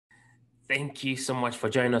Thank you so much for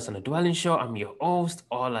joining us on the Dwelling Show. I'm your host,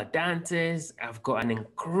 Ola Dantes. I've got an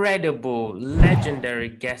incredible, legendary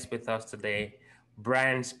guest with us today,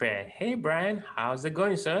 Brian Spear. Hey, Brian, how's it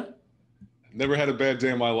going, sir? Never had a bad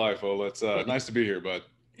day in my life, Ola. It's nice to be here, bud.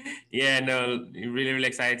 Yeah, no, really, really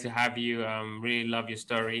excited to have you. Really love your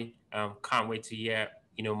story. Can't wait to hear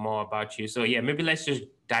more about you. So yeah, maybe let's just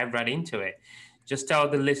dive right into it. Just tell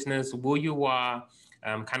the listeners who you are,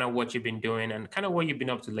 kind of what you've been doing, and kind of what you've been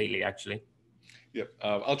up to lately. Actually, Yep.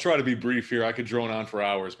 I'll try to be brief here. I could drone on for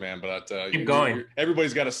hours, man, but keep going.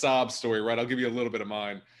 everybody's got a sob story, right? I'll give you a little bit of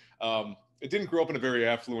mine. I didn't grow up in a very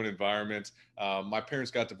affluent environment. My parents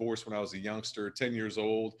got divorced when I was a youngster, 10 years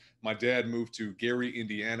old. My dad moved to Gary,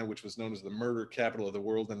 Indiana, which was known as the murder capital of the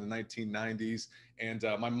world in the 1990s. And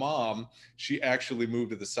my mom, she actually moved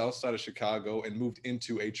to the south side of Chicago and moved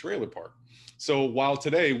into a trailer park. So while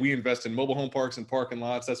today we invest in mobile home parks and parking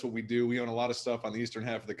lots, that's what we do. We own a lot of stuff on the eastern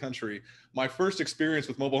half of the country. My first experience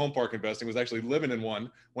with mobile home park investing was actually living in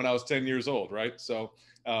one when I was 10 years old, right? So,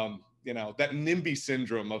 that NIMBY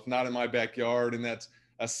syndrome of not in my backyard, and that's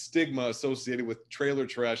a stigma associated with trailer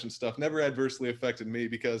trash and stuff, never adversely affected me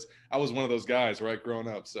because I was one of those guys, right, growing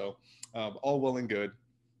up. So all well and good.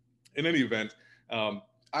 In any event,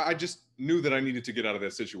 I just knew that I needed to get out of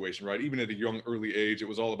that situation, right? Even at a young, early age, it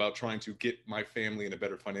was all about trying to get my family in a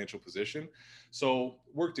better financial position. So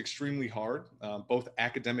worked extremely hard, both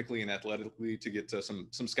academically and athletically, to get to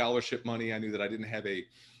some scholarship money. I knew that I didn't have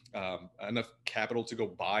enough capital to go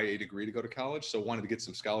buy a degree to go to college, so wanted to get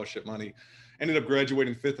some scholarship money. Ended up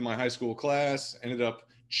graduating fifth in my high school class. Ended up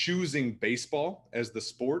choosing baseball as the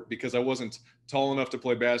sport because I wasn't tall enough to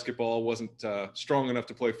play basketball, wasn't strong enough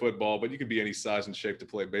to play football, but you could be any size and shape to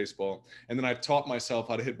play baseball. And then I taught myself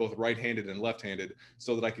how to hit both right-handed and left-handed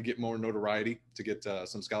so that I could get more notoriety to get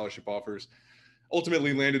some scholarship offers.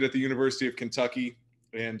 Ultimately landed at the University of Kentucky,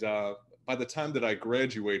 and by the time that I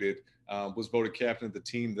graduated, was voted captain of the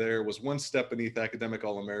team there, was one step beneath academic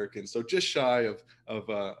All-American, so just shy of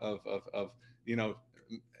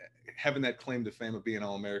having that claim to fame of being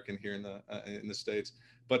All-American here in the States.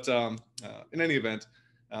 But in any event,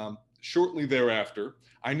 shortly thereafter,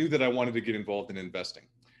 I knew that I wanted to get involved in investing.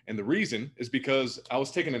 And the reason is because I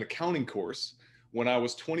was taking an accounting course when I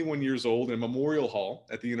was 21 years old in Memorial Hall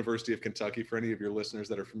at the University of Kentucky, for any of your listeners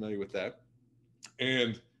that are familiar with that.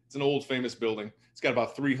 And it's an old famous building. It's got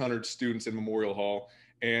about 300 students in Memorial Hall.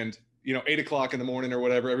 And 8 o'clock in the morning or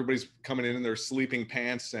whatever, everybody's coming in their sleeping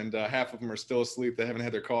pants, and half of them are still asleep. They haven't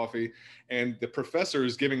had their coffee. And the professor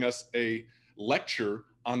is giving us a lecture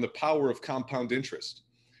on the power of compound interest.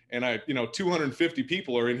 And 250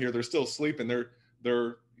 people are in here. They're still sleeping.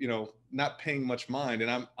 They're not paying much mind.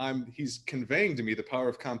 And he's conveying to me the power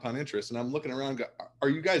of compound interest. And I'm looking around, are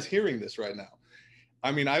you guys hearing this right now?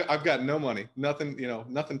 I mean, I've got no money, nothing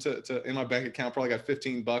to in my bank account. Probably got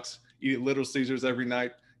 $15. Eat at Little Caesars every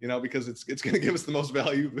night, because it's going to give us the most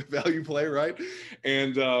value play, right?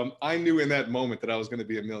 And I knew in that moment that I was going to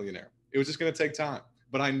be a millionaire. It was just going to take time,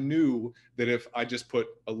 but I knew that if I just put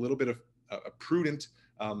a little bit of a prudent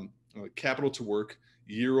capital to work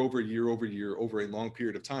year over year over year over a long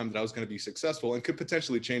period of time, that I was going to be successful and could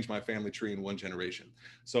potentially change my family tree in one generation.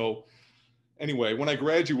 So anyway, when I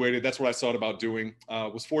graduated, that's what I thought about doing.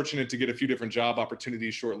 Was fortunate to get a few different job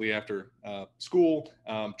opportunities shortly after school.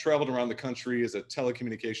 Traveled around the country as a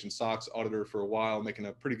telecommunications SOX auditor for a while, making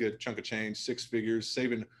a pretty good chunk of change, 6 figures,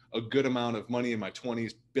 saving a good amount of money in my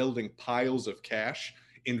 20s, building piles of cash,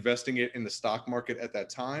 investing it in the stock market at that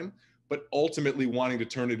time, but ultimately wanting to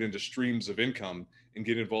turn it into streams of income and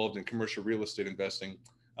get involved in commercial real estate investing.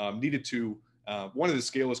 Wanted to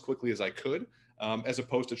scale as quickly as I could, as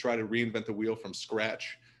opposed to try to reinvent the wheel from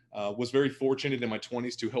scratch. Was very fortunate in my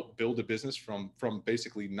 20s to help build a business from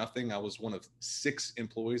basically nothing. I was one of 6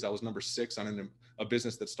 employees. I was number 6 on a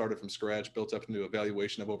business that started from scratch, built up into a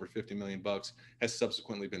valuation of over $50 million, has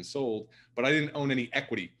subsequently been sold. But I didn't own any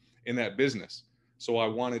equity in that business. So I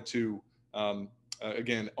wanted to,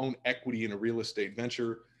 again, own equity in a real estate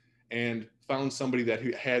venture, and found somebody that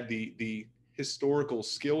had the historical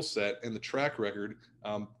skill set and the track record.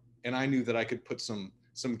 And I knew that I could put some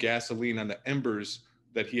gasoline on the embers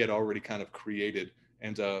that he had already kind of created.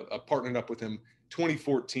 And I partnered up with him.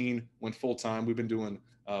 2014 went full time. We've been doing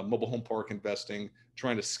mobile home park investing,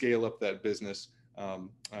 trying to scale up that business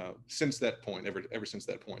since that point, ever since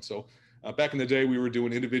that point. So back in the day, we were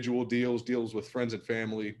doing individual deals with friends and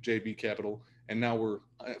family, JV Capital, and now we're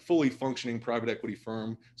a fully functioning private equity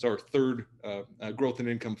firm. It's our third growth and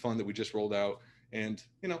income fund that we just rolled out. And,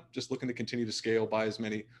 just looking to continue to scale, buy as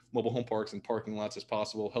many mobile home parks and parking lots as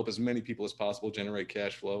possible, help as many people as possible generate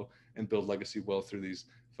cash flow, and build legacy wealth through these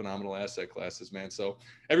phenomenal asset classes, man. So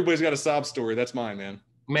everybody's got a sob story. That's mine, man.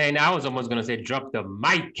 Man, I was almost gonna say drop the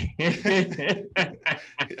mic.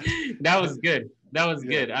 That was good. That was Yeah.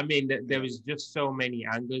 good. I mean, there Yeah. was just so many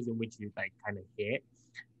angles in which you like kind of hit.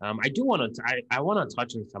 I do want to. I want to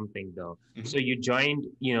touch on something though. Mhm. So you joined.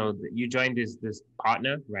 You joined this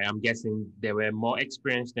partner, right? I'm guessing they were more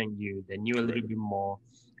experienced than you. They knew a little Correct. bit more.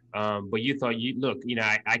 But you thought, you look.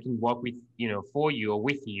 I can work with for you or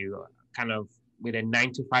with you, kind of with a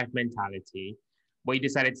 9 to 5 mentality. But you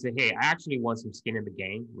decided to say, hey, I actually want some skin in the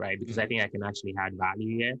game, right? Because I Mhm. think I can actually add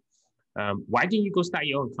value here. Why didn't you go start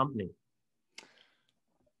your own company?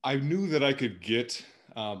 I knew that I could get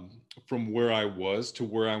from where I was to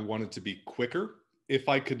where I wanted to be quicker if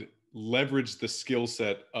I could leverage the skill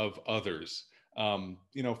set of others.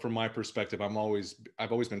 From my perspective, I've always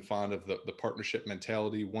been fond of the partnership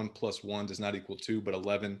mentality. 1 plus 1 does not equal 2, but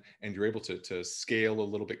 11, and you're able to scale a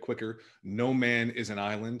little bit quicker. No man is an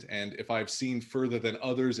island, and if I've seen further than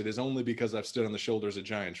others, it is only because I've stood on the shoulders of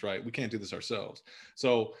giants. Right? We can't do this ourselves.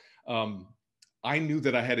 So um, I knew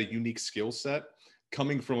that I had a unique skill set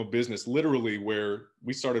coming from a business literally where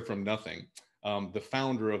we started from nothing. The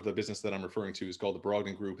founder of the business that I'm referring to is called the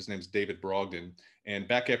Brogdon Group. His name is David Brogdon. And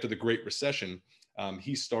back after the Great Recession,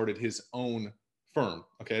 he started his own firm.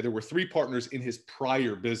 Okay. There were 3 partners in his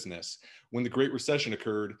prior business. When the Great Recession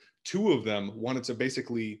occurred, 2 of them wanted to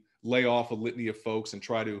basically lay off a litany of folks and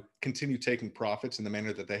try to continue taking profits in the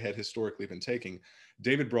manner that they had historically been taking.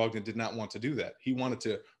 David Brogdon did not want to do that. He wanted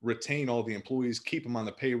to retain all the employees, keep them on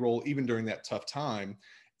the payroll, even during that tough time.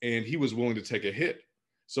 And he was willing to take a hit.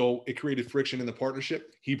 So it created friction in the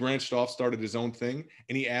partnership. He branched off, started his own thing,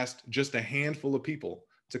 and he asked just a handful of people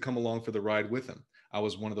to come along for the ride with him. I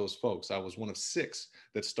was one of those folks. I was one of 6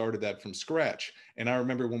 that started that from scratch. And I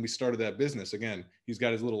remember when we started that business, again, he's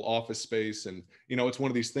got his little office space. And, it's one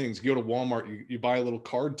of these things. You go to Walmart, you buy a little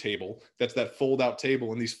card table. That's that fold out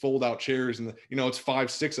table and these fold out chairs. And, it's 5,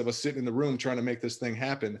 6 of us sitting in the room trying to make this thing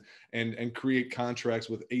happen and create contracts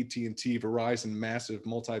with AT&T, Verizon, massive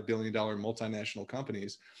multi-billion-dollar multinational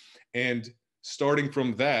companies. And starting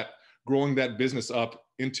from that, growing that business up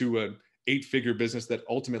into an 8-figure business that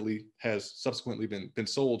ultimately has subsequently been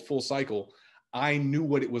sold full cycle. I knew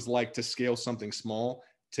what it was like to scale something small,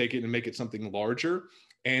 take it and make it something larger.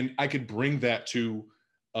 And I could bring that to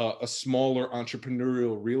a smaller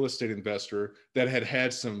entrepreneurial real estate investor that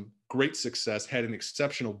had some great success, had an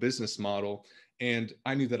exceptional business model, and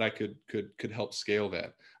I knew that I could help scale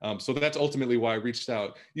that. So that's ultimately why I reached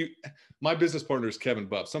out. My business partner is Kevin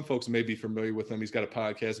Bupp. Some folks may be familiar with him. He's got a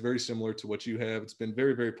podcast very similar to what you have. It's been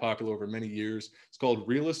very, very popular over many years. It's called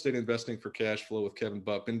Real Estate Investing for Cash Flow with Kevin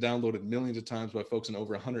Bupp. Been downloaded millions of times by folks in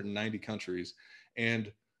over 190 countries,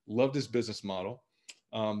 and loved his business model.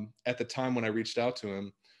 At the time when I reached out to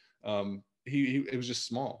him, he it was just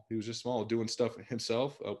small. He was just small, doing stuff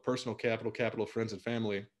himself, personal capital, friends and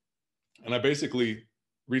family. And I basically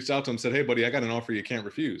reached out to him and said, hey, buddy, I got an offer you can't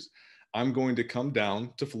refuse. I'm going to come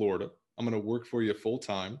down to Florida. I'm going to work for you full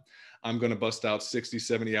time. I'm going to bust out 60,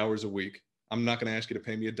 70 hours a week. I'm not going to ask you to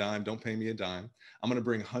pay me a dime. Don't pay me a dime. I'm going to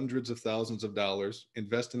bring hundreds of thousands of dollars,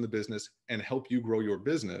 invest in the business, and help you grow your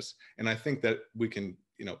business. And I think that we can,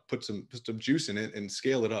 put some juice in it and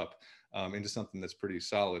scale it up into something that's pretty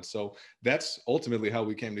solid. So that's ultimately how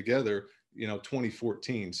we came together,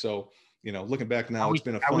 2014. So, looking back I now, wish it's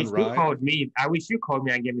been a I fun wish you ride. called me. I wish you called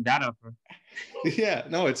me and gave me that offer. Yeah,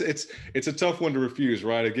 no, it's a tough one to refuse,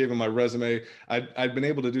 right? I gave him my resume. I'd been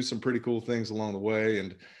able to do some pretty cool things along the way,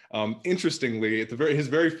 and interestingly, his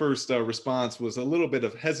very first response was a little bit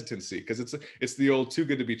of hesitancy because it's the old too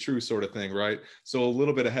good to be true sort of thing, right? So a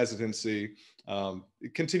little bit of hesitancy.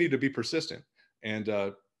 Continue to be persistent, and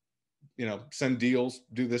send deals,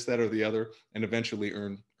 do this, that, or the other, and eventually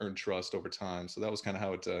earn trust over time. So that was kind of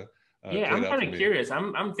how it Yeah, played I'm out kind for of me. curious.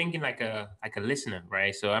 I'm thinking like a listener,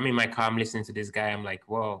 right? So I'm in my car, I'm listening to this guy. I'm like,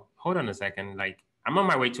 whoa, hold on a second. Like I'm on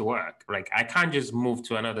my way to work. Like I can't just move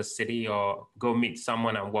to another city or go meet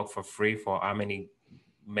someone and work for free for how many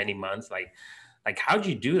months. Like how'd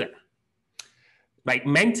you do that? Like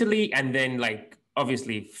mentally and then like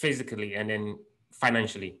obviously physically and then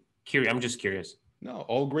financially. Curious. I'm just curious. No,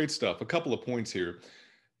 all great stuff. A couple of points here.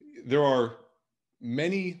 There are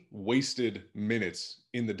many wasted minutes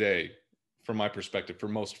in the day, from my perspective, for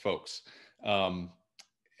most folks. Um,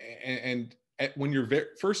 when you're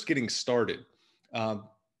first getting started, um,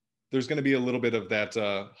 there's going to be a little bit of that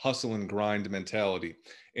hustle and grind mentality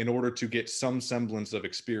in order to get some semblance of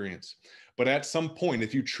experience. But at some point,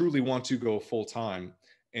 if you truly want to go full time,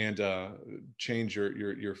 and change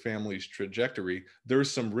your family's trajectory,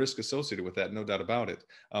 there's some risk associated with that, no doubt about it.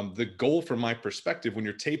 The goal, from my perspective, when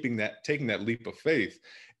you're taking that leap of faith,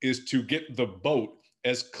 is to get the boat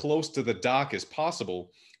as close to the dock as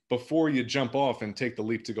possible before you jump off and take the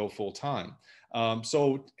leap to go full time.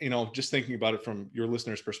 So, just thinking about it from your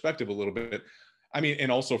listener's perspective a little bit, I mean,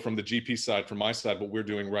 and also from the GP side, from my side, what we're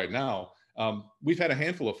doing right now, we've had a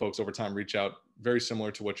handful of folks over time reach out, very similar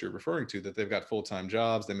to what you're referring to, that they've got full-time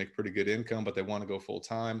jobs, they make pretty good income, but they want to go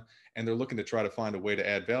full-time, and they're looking to try to find a way to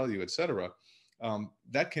add value, et cetera.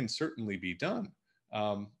 That can certainly be done.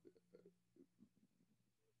 I'll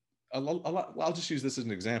just use this as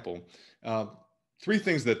an example. Three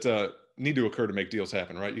things that need to occur to make deals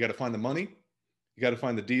happen, right? You got to find the money, you got to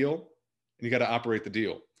find the deal, and you got to operate the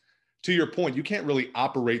deal. To your point, you can't really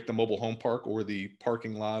operate the mobile home park or the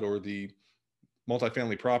parking lot or the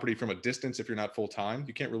multifamily property from a distance if you're not full time.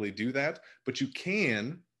 You can't really do that, but you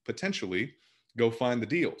can potentially go find the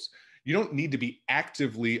deals. You don't need to be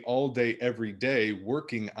actively all day, every day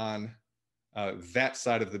working on that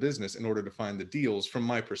side of the business in order to find the deals. From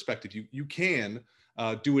my perspective, you can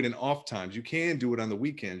do it in off times. You can do it on the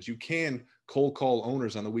weekends. You can cold call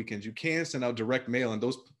owners on the weekends. You can send out direct mail, and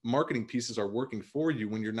those marketing pieces are working for you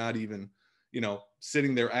when you're not even,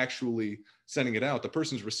 sitting there actually sending it out. The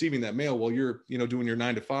person's receiving that mail while you're, doing your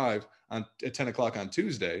 9 to 5 at 10 o'clock on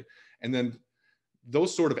Tuesday. And then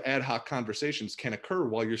those sort of ad hoc conversations can occur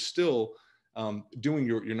while you're still doing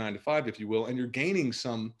your 9 to 5, if you will, and you're gaining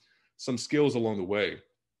some skills along the way.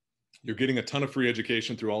 You're getting a ton of free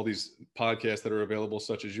education through all these podcasts that are available,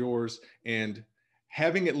 such as yours, and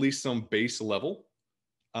having at least some base level,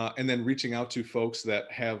 and then reaching out to folks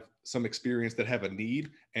that have some experience, that have a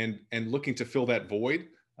need, and looking to fill that void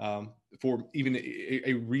for even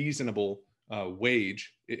a reasonable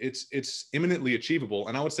wage. It's imminently achievable,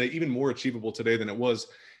 and I would say even more achievable today than it was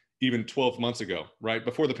even 12 months ago. Right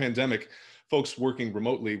before the pandemic, folks working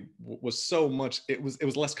remotely was so much. It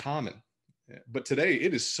was less common. But today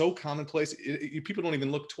it is so commonplace. People don't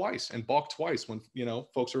even look twice and balk twice when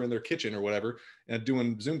folks are in their kitchen or whatever and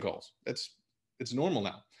doing Zoom calls. It's normal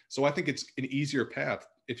now. So I think it's an easier path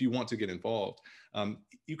if you want to get involved.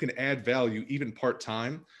 You can add value even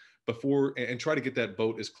part-time before, and try to get that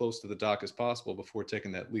boat as close to the dock as possible before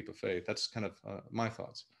taking that leap of faith. That's kind of my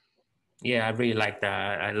thoughts. Yeah, I really like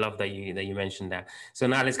that. I love that you mentioned that. So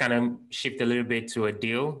now let's kind of shift a little bit to a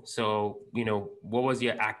deal. So, what was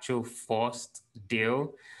your actual first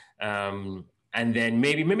deal? And then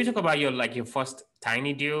maybe talk about your first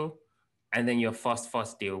tiny deal, and then your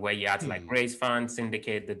first deal where you had to like raise funds,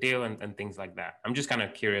 syndicate the deal, and things like that. I'm just kind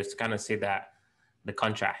of curious to kind of see that the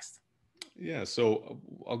contrast. Yeah, so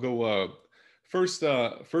I'll go first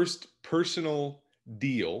personal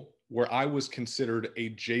deal where I was considered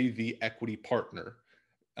a JV equity partner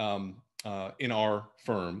in our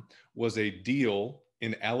firm was a deal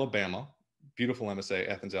in Alabama, beautiful MSA,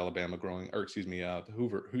 Athens, Alabama, the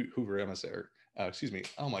Hoover MSA, excuse me,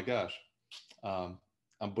 oh my gosh, I'm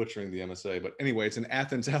butchering the MSA, but anyway, it's in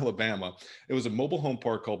Athens, Alabama. It was a mobile home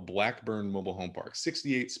park called Blackburn Mobile Home Park,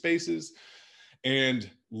 68 spaces, and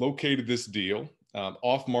located this deal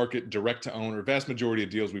off-market, direct to owner. Vast majority of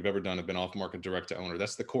deals we've ever done have been off-market, direct to owner.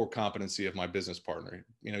 That's the core competency of my business partner.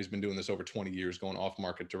 He's been doing this over 20 years, going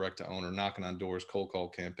off-market, direct to owner, knocking on doors, cold call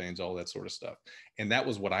campaigns, all that sort of stuff. And that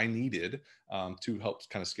was what I needed to help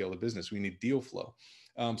kind of scale the business. We need deal flow.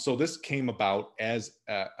 So this came about as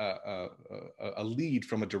a lead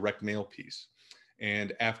from a direct mail piece.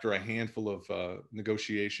 And after a handful of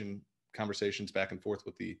negotiation conversations back and forth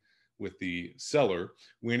with the seller,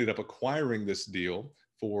 we ended up acquiring this deal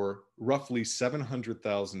for roughly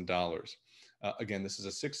 $700,000. Again, this is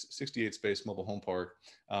a 68 space mobile home park.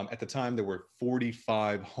 At the time, there were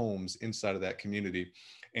 45 homes inside of that community.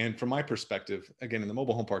 And from my perspective, again, in the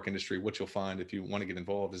mobile home park industry, what you'll find if you want to get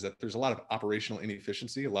involved is that there's a lot of operational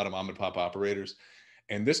inefficiency, a lot of mom and pop operators.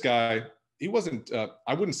 And this guy, he wasn't,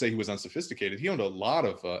 I wouldn't say he was unsophisticated. He owned a lot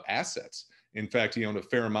of assets. In fact, he owned a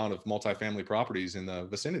fair amount of multifamily properties in the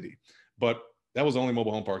vicinity, but that was the only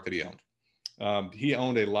mobile home park that he owned. He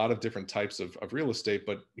owned a lot of different types of real estate,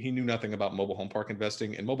 but he knew nothing about mobile home park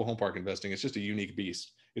investing. And mobile home park investing is just a unique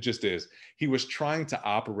beast. It just is. He was trying to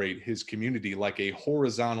operate his community like a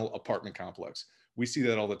horizontal apartment complex. We see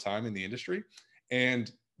that all the time in the industry,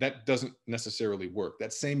 and that doesn't necessarily work.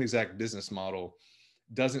 That same exact business model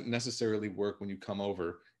doesn't necessarily work when you come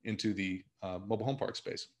over into the mobile home park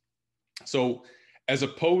space. So as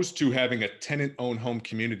opposed to having a tenant-owned home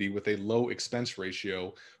community with a low expense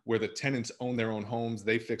ratio where the tenants own their own homes,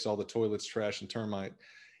 they fix all the toilets, trash, and termite,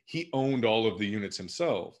 he owned all of the units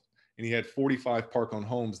himself. And he had 45 park-owned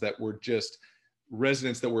homes that were just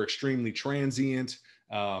residents that were extremely transient,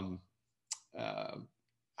 um, uh,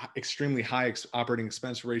 extremely high operating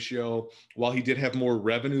expense ratio. While he did have more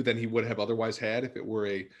revenue than he would have otherwise had if it were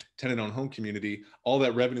a tenant-owned home community, all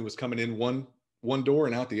that revenue was coming in one door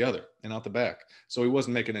and out the other and out the back. So he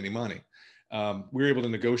wasn't making any money. We were able to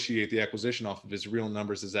negotiate the acquisition off of his real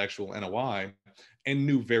numbers, his actual NOI, and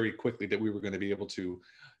knew very quickly that we were going to be able to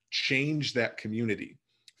change that community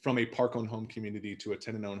from a park-owned home community to a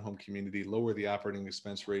tenant-owned home community, lower the operating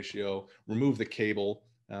expense ratio, remove the cable.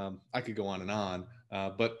 I could go on and on,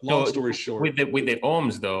 but long So story short, with the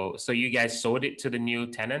homes though, so you guys sold it to the new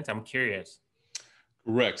tenant? I'm curious.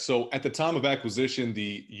 correct. So at the time of acquisition,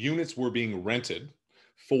 the units were being rented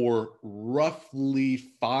for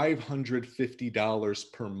roughly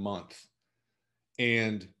 $550 per month.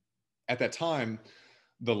 And at that time,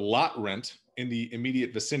 the lot rent in the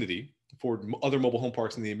immediate vicinity for other mobile home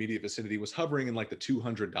parks in the immediate vicinity was hovering in like the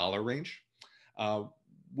 $200 range, uh,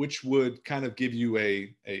 which would kind of give you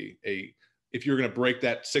if you're going to break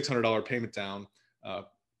that $600 payment down, or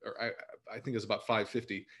I think it's about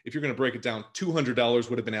 $550. If you're going to break it down, $200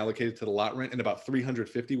 would have been allocated to the lot rent, and about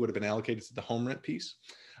 $350 would have been allocated to the home rent piece.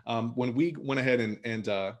 When we went ahead and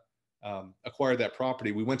acquired that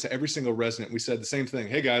property, we went to every single resident. We said the same thing.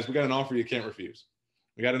 Hey guys, we got an offer you can't refuse.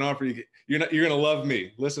 We got an offer you're going to love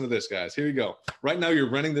me. Listen to this, guys. Here you go. Right now you're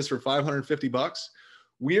renting this for $550.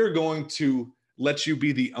 We are going to let you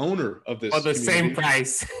be the owner of this For the community, same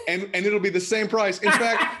price. and it'll be the same price. In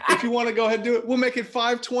fact, if you want to go ahead and do it, we'll make it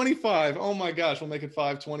 $525. Oh my gosh, we'll make it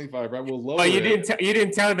 $525, right? We'll lower But it. You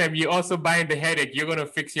didn't tell them you also buying the headache. You're gonna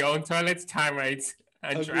fix your own toilets, termites,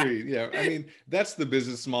 and trash. Agreed. Yeah. I mean, that's the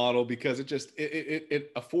business model, because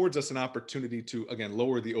it affords us an opportunity to, again,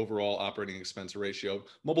 lower the overall operating expense ratio.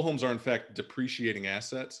 Mobile homes are in fact depreciating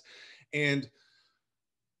assets. And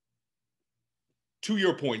to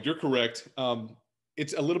your point, you're correct.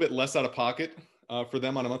 It's a little bit less out of pocket for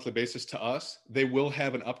them on a monthly basis to us. They will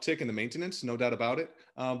have an uptick in the maintenance, no doubt about it.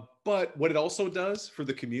 But what it also does for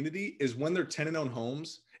the community is when they're tenant-owned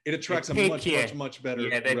homes, it They attracts a take much, care. much, much better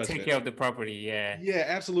Yeah, they take resident. care of the property. Yeah. Yeah,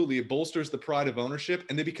 absolutely. It bolsters the pride of ownership,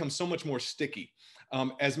 and they become so much more sticky.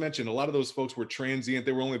 As mentioned, a lot of those folks were transient.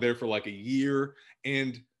 They were only there for like a year.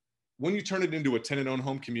 And when you turn it into a tenant-owned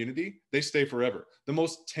home community, they stay forever. The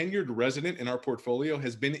most tenured resident in our portfolio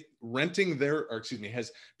has been renting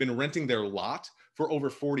has been renting their lot for over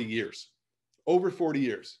 40 years. Over 40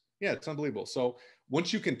 years. Yeah, it's unbelievable. So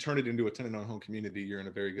once you can turn it into a tenant-owned home community, you're in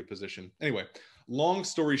a very good position. Anyway, long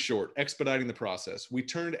story short, expediting the process. We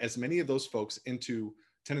turned as many of those folks into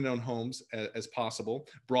tenant-owned homes as possible,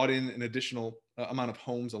 brought in an additional amount of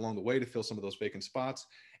homes along the way to fill some of those vacant spots,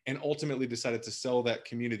 and ultimately decided to sell that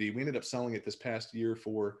community. We ended up selling it this past year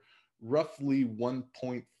for roughly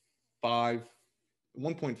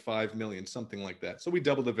 1.5 million, something like that. So we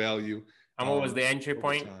doubled the value And what was the entry over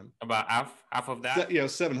point? time. About half of that? Yeah,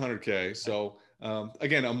 700K. So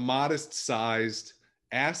again, a modest sized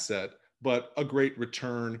asset, but a great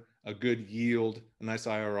return, a good yield, a nice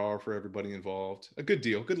IRR for everybody involved. A good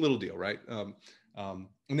deal, good little deal, right? And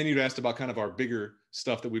then you'd asked about kind of our bigger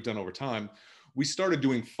stuff that we've done over time. We started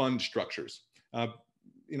doing fund structures.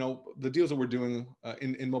 The deals that we're doing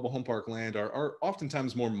in mobile home park land are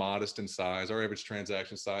oftentimes more modest in size. Our average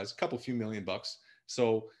transaction size, a couple few $1,000,000.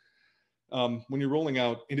 So when you're rolling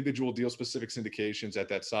out individual deal specific syndications at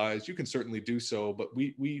that size, you can certainly do so. But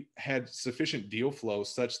we had sufficient deal flow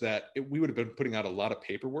such that we would have been putting out a lot of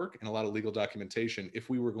paperwork and a lot of legal documentation if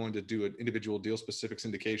we were going to do an individual deal specific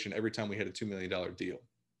syndication every time we had a $2 million deal.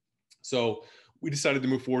 So we decided to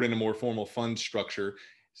move forward in a more formal fund structure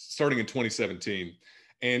starting in 2017.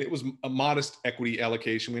 And it was a modest equity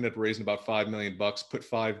allocation. We ended up raising about $5 million, put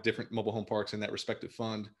 5 different mobile home parks in that respective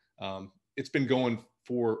fund. It's been going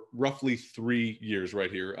for roughly 3 years right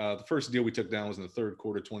here. The first deal we took down was in the third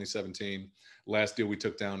quarter 2017. Last deal we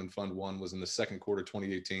took down in Fund 1 was in the second quarter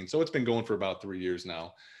 2018. So it's been going for about 3 years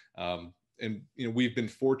now. And we've been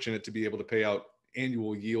fortunate to be able to pay out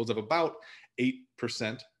annual yields of about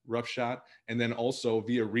 8%, rough shot, and then also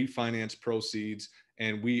via refinance proceeds.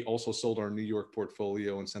 And we also sold our New York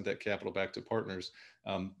portfolio and sent that capital back to partners.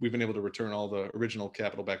 We've been able to return all the original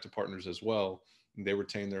capital back to partners as well. And they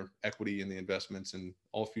retain their equity in the investments, and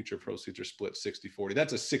all future proceeds are split 60-40.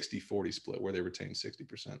 That's a 60-40 split where they retain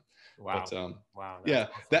 60%. Wow. But wow. That's yeah,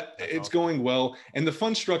 awesome. that That's it's awesome. going well. And the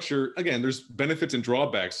fund structure, again, there's benefits and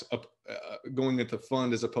drawbacks going into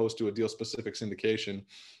fund as opposed to a deal specific syndication.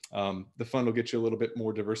 The fund will get you a little bit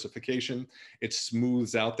more diversification. It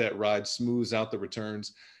smooths out that ride, smooths out the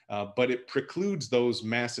returns, but it precludes those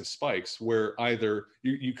massive spikes where either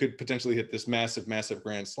you could potentially hit this massive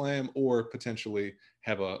grand slam, or potentially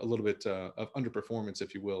have a little bit of underperformance,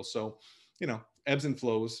 if you will. So, ebbs and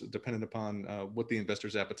flows depending upon what the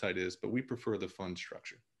investor's appetite is, but we prefer the fund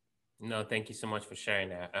structure. No, thank you so much for sharing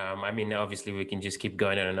that. I mean, obviously we can just keep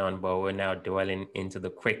going on and on, but we're now dwelling into the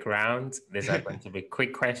quick rounds. These are going to be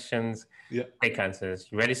quick questions, Yeah. quick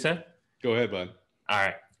answers. You ready, sir? Go ahead, bud. All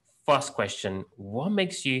right. First question. What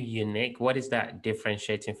makes you unique? What is that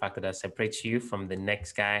differentiating factor that separates you from the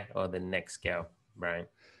next guy or the next girl, Brian?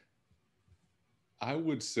 I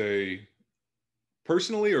would say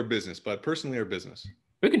personally or business, bud. Personally or business?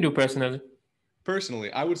 We can do personally.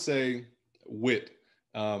 Personally, I would say wit.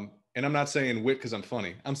 And I'm not saying wit because I'm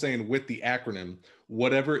funny. I'm saying wit, the acronym,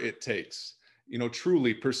 whatever it takes.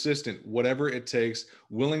 Truly persistent, whatever it takes,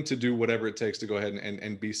 willing to do whatever it takes to go ahead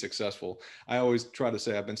and be successful. I always try to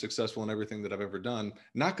say I've been successful in everything that I've ever done,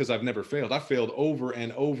 not because I've never failed. I failed over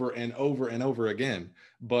and over and over and over again,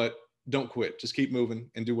 but don't quit. Just keep moving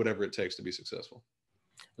and do whatever it takes to be successful.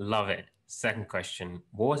 Love it. Second question.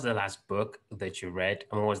 What was the last book that you read?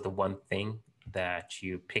 And what was the one thing that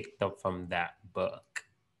you picked up from that book?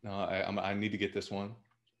 No, I need to get this one.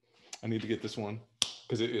 I need to get this one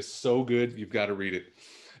because it is so good. You've got to read it.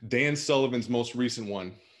 Dan Sullivan's most recent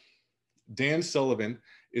one. Dan Sullivan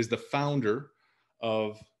is the founder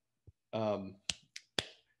of, are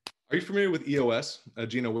you familiar with EOS,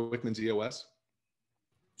 Gino Wickman's EOS?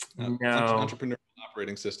 No. Entrepreneurial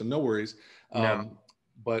operating system. No worries. No.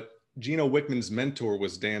 But Gino Wickman's mentor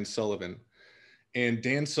was Dan Sullivan. And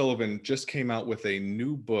Dan Sullivan just came out with a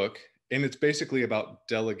new book, and it's basically about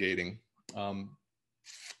delegating.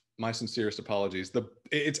 My sincerest apologies.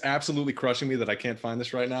 It's absolutely crushing me that I can't find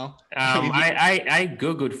this right now. I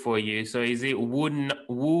googled for you. So is it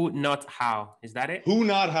who not how? Is that it? Who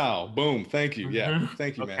not how? Boom. Thank you. Yeah. Mm-hmm.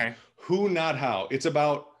 Thank you, man. Okay. Who not how? It's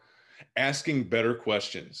about asking better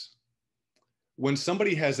questions. When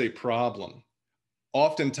somebody has a problem,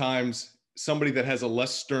 oftentimes somebody that has a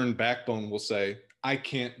less stern backbone will say, I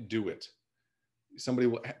can't do it. Somebody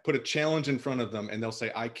will put a challenge in front of them and they'll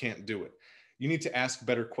say, I can't do it. You need to ask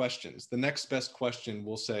better questions. The next best question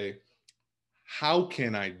will say, how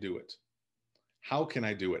can I do it? How can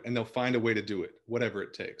I do it? And they'll find a way to do it, whatever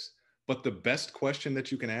it takes. But the best question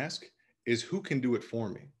that you can ask is, who can do it for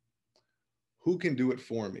me? Who can do it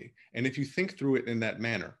for me? And if you think through it in that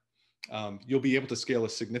manner, you'll be able to scale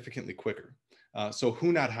it significantly quicker. So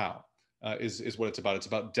who not how is what it's about. It's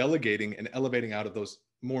about delegating and elevating out of those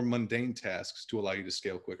more mundane tasks to allow you to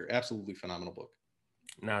scale quicker. Absolutely phenomenal book.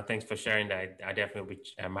 No, thanks for sharing that. I definitely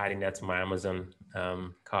am adding that to my Amazon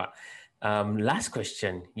cart. Last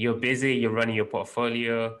question. You're busy, you're running your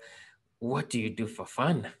portfolio. What do you do for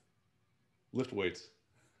fun? Lift weights.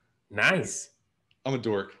 Nice. I'm a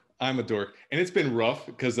dork. And it's been rough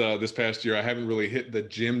because this past year I haven't really hit the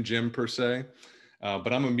gym per se,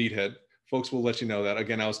 but I'm a meathead. Folks will let you know that.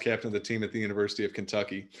 Again, I was captain of the team at the University of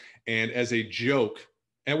Kentucky. And as a joke,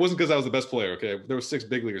 and it wasn't because I was the best player, okay? There were 6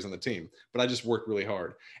 big leaguers on the team, but I just worked really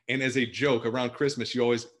hard. And as a joke, around Christmas, you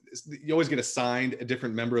always get assigned a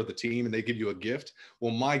different member of the team and they give you a gift.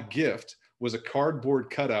 Well, my gift was a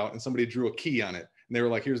cardboard cutout and somebody drew a key on it. And they were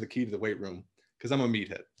like, here's the key to the weight room. Because I'm a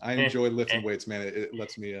meathead. I enjoy lifting weights, man. It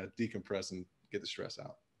lets me decompress and get the stress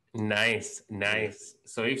out. Nice. Yeah.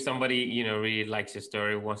 So if somebody, really likes your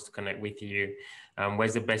story, wants to connect with you,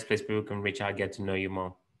 where's the best place people can reach out, get to know you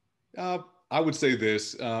more? I would say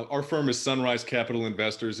this. Our firm is Sunrise Capital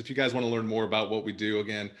Investors. If you guys want to learn more about what we do,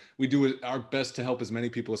 again, we do our best to help as many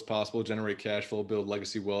people as possible generate cash flow, build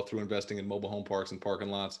legacy wealth through investing in mobile home parks and parking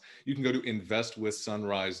lots. You can go to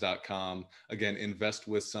investwithsunrise.com. Again,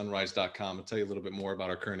 investwithsunrise.com. I'll tell you a little bit more about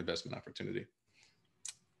our current investment opportunity.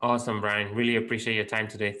 Awesome, Brian. Really appreciate your time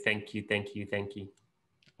today. Thank you.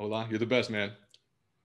 Hola, you're the best, man.